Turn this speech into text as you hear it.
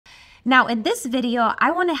Now, in this video, I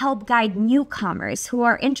want to help guide newcomers who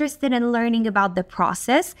are interested in learning about the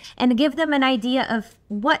process and give them an idea of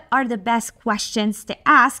what are the best questions to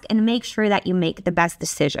ask and make sure that you make the best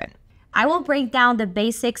decision. I will break down the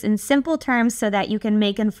basics in simple terms so that you can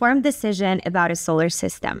make an informed decision about a solar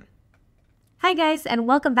system. Hi guys, and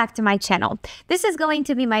welcome back to my channel. This is going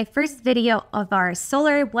to be my first video of our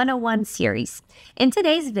Solar 101 series. In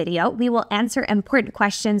today's video, we will answer important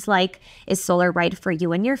questions like, is solar right for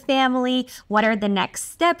you and your family? What are the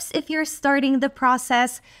next steps if you're starting the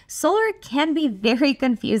process? Solar can be very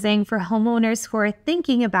confusing for homeowners who are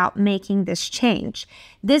thinking about making this change.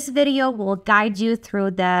 This video will guide you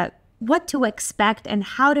through what to expect and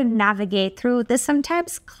how to navigate through the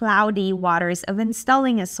sometimes cloudy waters of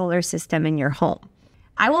installing a solar system in your home.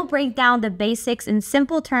 I will break down the basics in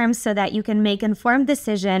simple terms so that you can make an informed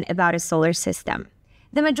decision about a solar system.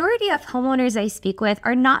 The majority of homeowners I speak with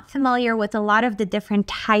are not familiar with a lot of the different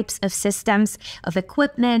types of systems, of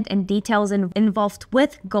equipment, and details involved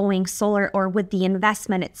with going solar or with the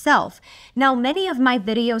investment itself. Now, many of my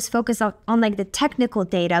videos focus on the technical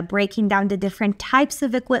data, breaking down the different types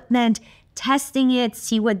of equipment, testing it,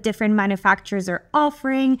 see what different manufacturers are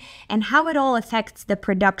offering, and how it all affects the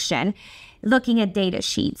production, looking at data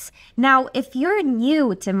sheets. Now, if you're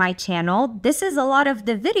new to my channel, this is a lot of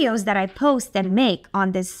the videos that I post and make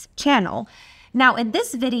on this channel. Now, in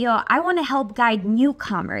this video, I want to help guide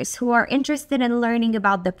newcomers who are interested in learning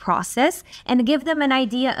about the process and give them an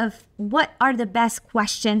idea of what are the best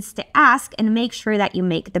questions to ask and make sure that you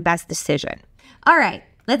make the best decision. All right,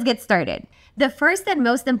 let's get started. The first and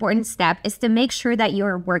most important step is to make sure that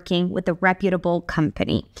you're working with a reputable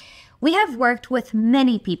company. We have worked with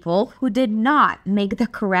many people who did not make the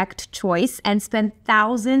correct choice and spent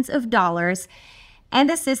thousands of dollars, and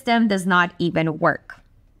the system does not even work.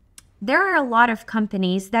 There are a lot of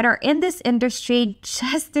companies that are in this industry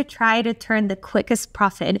just to try to turn the quickest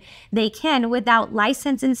profit they can without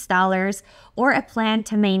licensed installers or a plan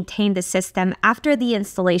to maintain the system after the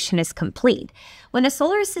installation is complete. When a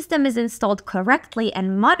solar system is installed correctly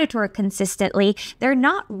and monitored consistently, there are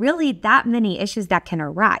not really that many issues that can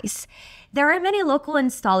arise. There are many local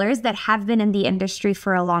installers that have been in the industry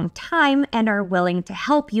for a long time and are willing to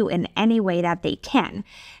help you in any way that they can.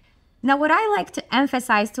 Now, what I like to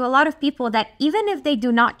emphasize to a lot of people that even if they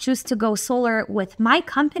do not choose to go solar with my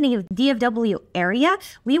company, DFW area,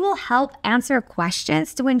 we will help answer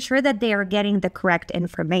questions to ensure that they are getting the correct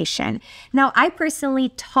information. Now, I personally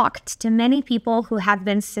talked to many people who have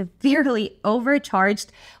been severely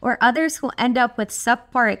overcharged or others who end up with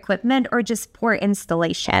subpar equipment or just poor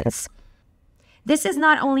installations. This is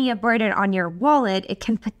not only a burden on your wallet, it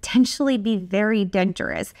can potentially be very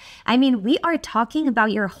dangerous. I mean, we are talking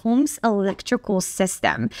about your home's electrical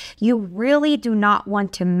system. You really do not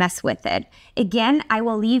want to mess with it. Again, I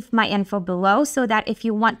will leave my info below so that if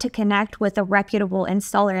you want to connect with a reputable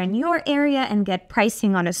installer in your area and get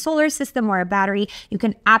pricing on a solar system or a battery, you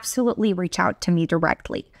can absolutely reach out to me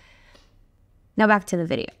directly. Now back to the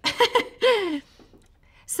video.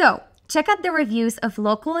 So, check out the reviews of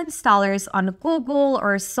local installers on Google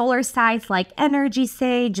or solar sites like Energy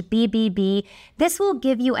Sage, BBB. This will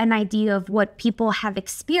give you an idea of what people have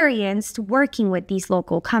experienced working with these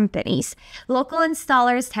local companies. Local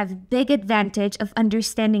installers have big advantage of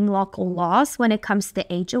understanding local laws when it comes to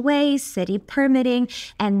HOA, city permitting,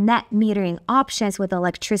 and net metering options with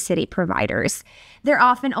electricity providers. There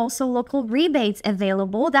are often also local rebates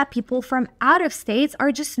available that people from out of states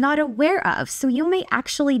are just not aware of. So you may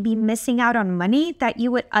actually be missing out on money that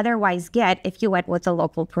you would otherwise get if you went with a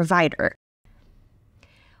local provider.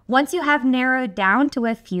 Once you have narrowed down to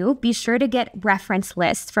a few, be sure to get reference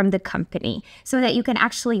lists from the company so that you can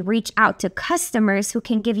actually reach out to customers who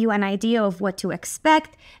can give you an idea of what to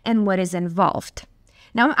expect and what is involved.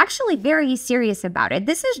 Now, I'm actually very serious about it.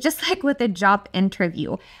 This is just like with a job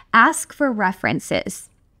interview. Ask for references.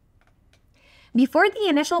 Before the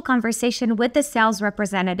initial conversation with the sales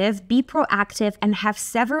representative, be proactive and have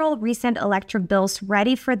several recent electric bills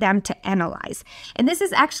ready for them to analyze. And this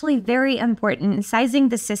is actually very important in sizing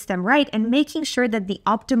the system right and making sure that the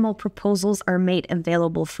optimal proposals are made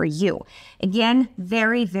available for you. Again,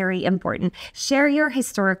 very, very important. Share your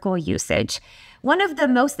historical usage. One of the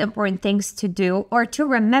most important things to do or to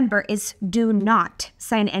remember is do not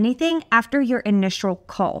sign anything after your initial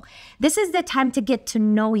call. This is the time to get to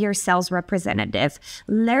know your sales representative,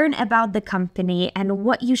 learn about the company and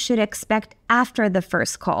what you should expect after the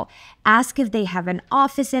first call. Ask if they have an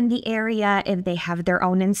office in the area, if they have their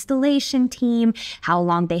own installation team, how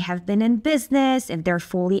long they have been in business, if they're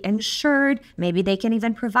fully insured. Maybe they can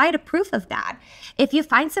even provide a proof of that. If you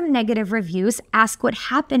find some negative reviews, ask what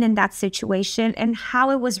happened in that situation and how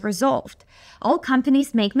it was resolved. All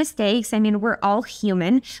companies make mistakes. I mean, we're all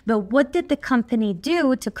human, but what did the company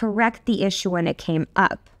do to correct the issue when it came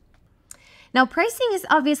up? Now, pricing is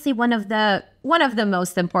obviously one of the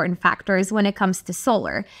most important factors when it comes to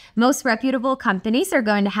solar. Most reputable companies are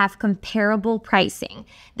going to have comparable pricing.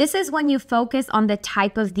 This is when you focus on the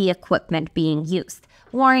type of the equipment being used,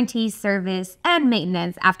 warranty, service, and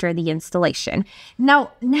maintenance after the installation.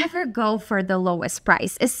 Now, never go for the lowest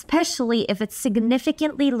price, especially if it's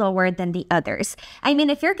significantly lower than the others. I mean,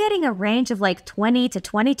 if you're getting a range of like $20,000 to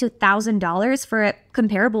 $22,000 for a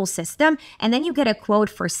comparable system, and then you get a quote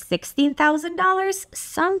for $16,000,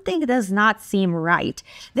 something does not seem right.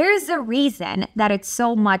 There is a reason that it's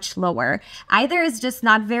so much lower. Either it's just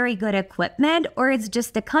not very good equipment, or it's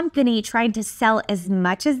just a company trying to sell as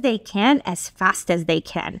much as they can as fast as they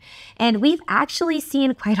can. And we've actually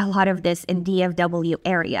seen quite a lot of this in DFW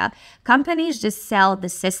area. Companies just sell the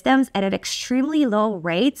systems at an extremely low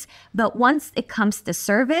rates, but once it comes to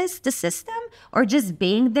service the system or just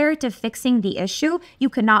being there to fixing the issue, you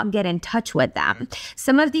cannot get in touch with them.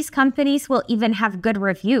 Some of these companies will even have good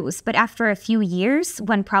reviews, but after a few years,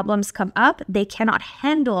 when problems come up, they cannot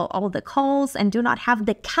handle all the calls and do not have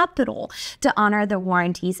the capital to honor the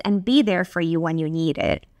warranties and be there for you when you need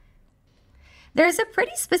it. There's a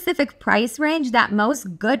pretty specific price range that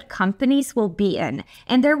most good companies will be in,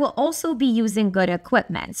 and they will also be using good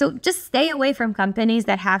equipment. So just stay away from companies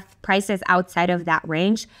that have prices outside of that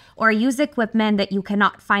range or use equipment that you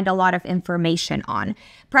cannot find a lot of information on.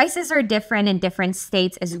 Prices are different in different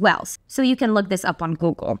states as well, so you can look this up on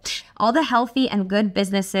Google. All the healthy and good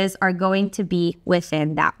businesses are going to be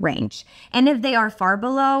within that range. And if they are far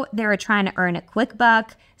below, they're trying to earn a quick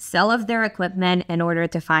buck, sell off their equipment in order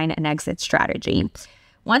to find an exit strategy.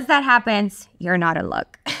 Once that happens, you're not in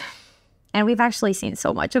luck. And we've actually seen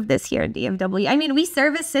so much of this here in DFW. I mean, we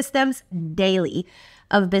service systems daily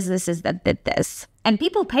of businesses that did this. And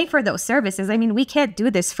people pay for those services. I mean, we can't do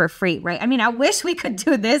this for free, right? I mean, I wish we could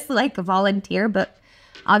do this like a volunteer, but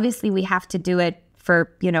obviously we have to do it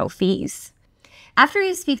for, fees. After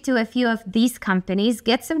you speak to a few of these companies,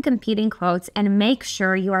 get some competing quotes and make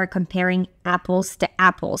sure you are comparing apples to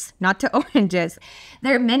apples, not to oranges.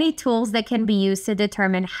 There are many tools that can be used to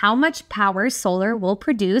determine how much power solar will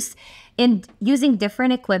produce in using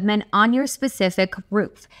different equipment on your specific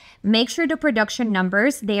roof. Make sure the production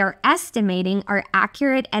numbers they are estimating are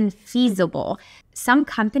accurate and feasible. Some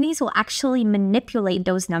companies will actually manipulate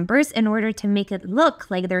those numbers in order to make it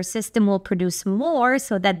look like their system will produce more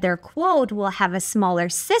so that their quote will have a smaller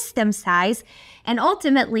system size and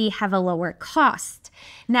ultimately have a lower cost.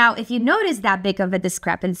 Now, if you notice that big of a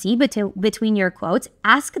discrepancy between your quotes,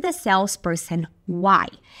 ask the salesperson why.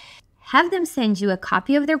 Have them send you a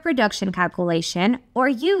copy of their production calculation or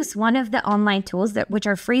use one of the online tools which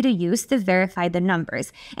are free to use to verify the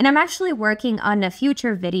numbers. And I'm actually working on a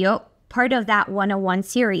future video, part of that 101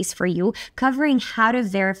 series for you, covering how to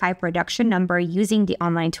verify production number using the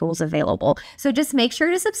online tools available. So just make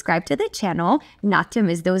sure to subscribe to the channel not to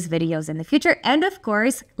miss those videos in the future. And of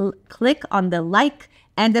course, click on the like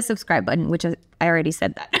and the subscribe button, which I already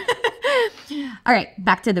said that. All right,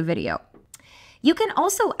 back to the video. You can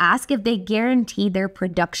also ask if they guarantee their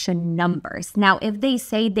production numbers. Now, if they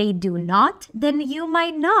say they do not, then you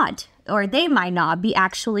might not, or they might not be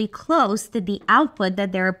actually close to the output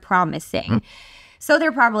that they're promising. So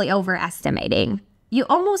they're probably overestimating. You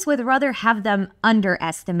almost would rather have them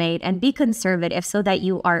underestimate and be conservative so that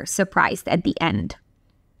you are surprised at the end,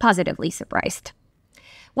 positively surprised.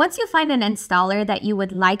 Once you find an installer that you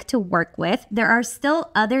would like to work with, there are still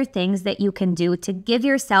other things that you can do to give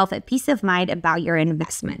yourself a peace of mind about your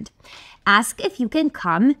investment. Ask if you can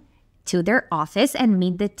come to their office and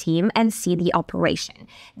meet the team and see the operation.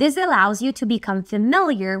 This allows you to become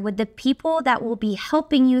familiar with the people that will be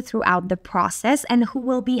helping you throughout the process and who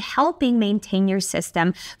will be helping maintain your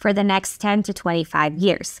system for the next 10 to 25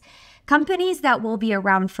 years. Companies that will be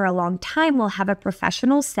around for a long time will have a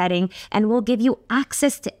professional setting and will give you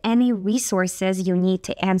access to any resources you need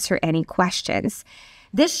to answer any questions.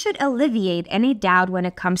 This should alleviate any doubt when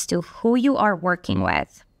it comes to who you are working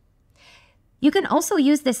with. You can also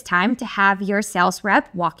use this time to have your sales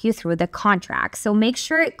rep walk you through the contract. So make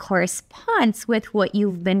sure it corresponds with what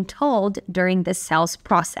you've been told during the sales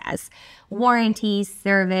process. Warranty,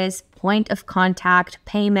 service, point of contact,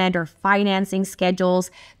 payment, or financing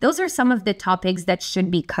schedules. Those are some of the topics that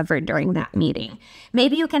should be covered during that meeting.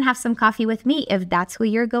 Maybe you can have some coffee with me if that's who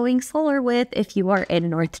you're going solar with if you are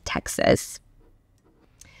in North Texas.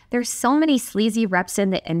 There's so many sleazy reps in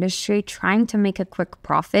the industry trying to make a quick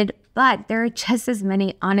profit, but there are just as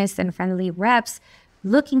many honest and friendly reps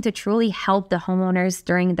looking to truly help the homeowners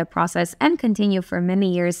during the process and continue for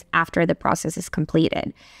many years after the process is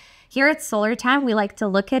completed. Here at Solar Time, we like to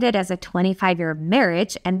look at it as a 25-year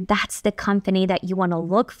marriage, and that's the company that you want to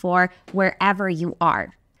look for wherever you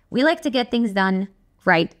are. We like to get things done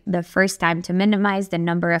right the first time to minimize the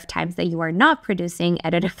number of times that you are not producing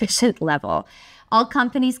at an efficient level. All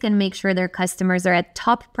companies can make sure their customers are at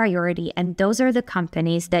top priority, and those are the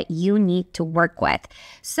companies that you need to work with.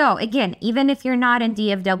 So again, even if you're not in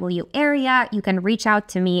DFW area, you can reach out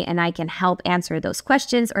to me and I can help answer those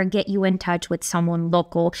questions or get you in touch with someone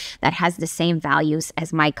local that has the same values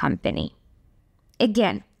as my company.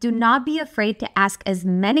 Again, do not be afraid to ask as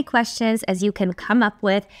many questions as you can come up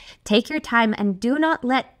with. Take your time and do not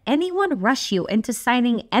let anyone rush you into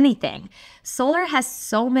signing anything. Solar has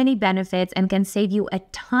so many benefits and can save you a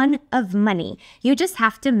ton of money. You just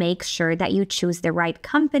have to make sure that you choose the right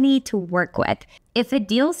company to work with. If a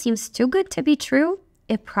deal seems too good to be true,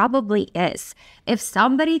 it probably is. If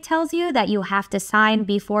somebody tells you that you have to sign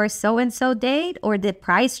before so-and-so date or the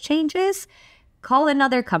price changes, call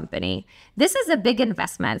another company. This is a big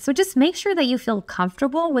investment, so just make sure that you feel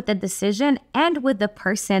comfortable with the decision and with the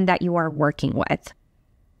person that you are working with.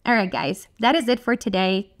 All right, guys, that is it for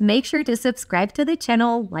today. Make sure to subscribe to the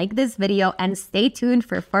channel, like this video, and stay tuned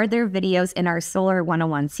for further videos in our Solar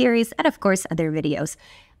 101 series and, of course, other videos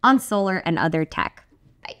on solar and other tech.